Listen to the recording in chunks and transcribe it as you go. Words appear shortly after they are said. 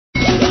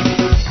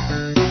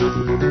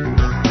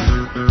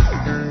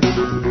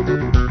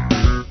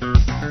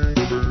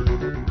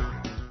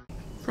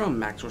From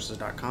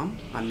MacSources.com,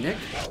 I'm Nick,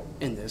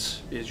 and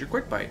this is your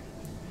Quick Byte.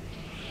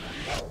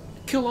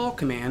 Killall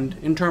command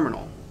in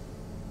terminal.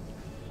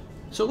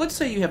 So let's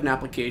say you have an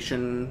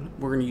application,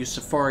 we're going to use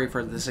Safari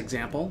for this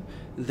example,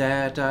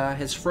 that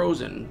has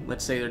frozen.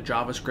 Let's say their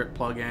JavaScript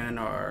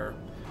plugin or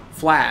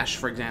Flash,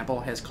 for example,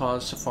 has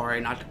caused Safari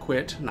not to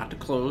quit, not to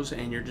close,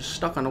 and you're just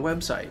stuck on a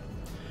website.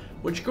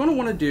 What you're going to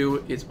want to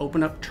do is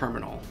open up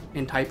Terminal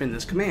and type in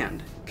this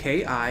command,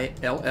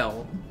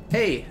 Killall,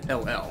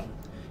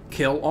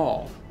 kill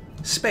all,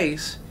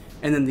 space,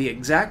 and then the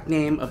exact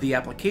name of the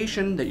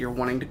application that you're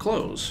wanting to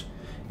close.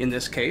 In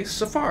this case,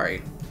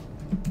 Safari.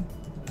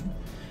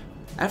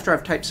 After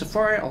I've typed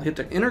Safari, I'll hit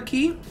the Enter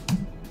key,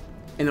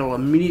 and it'll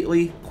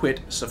immediately quit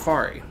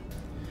Safari.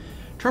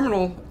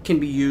 Terminal can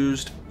be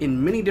used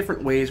in many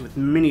different ways with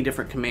many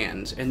different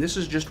commands, and this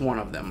is just one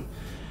of them.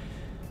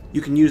 You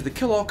can use the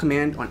Killall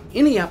command on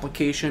any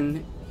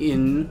application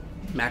in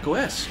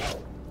macOS.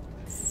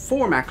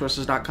 For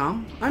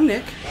MacSources.com, I'm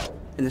Nick,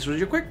 and this was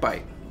your Quick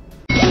Byte.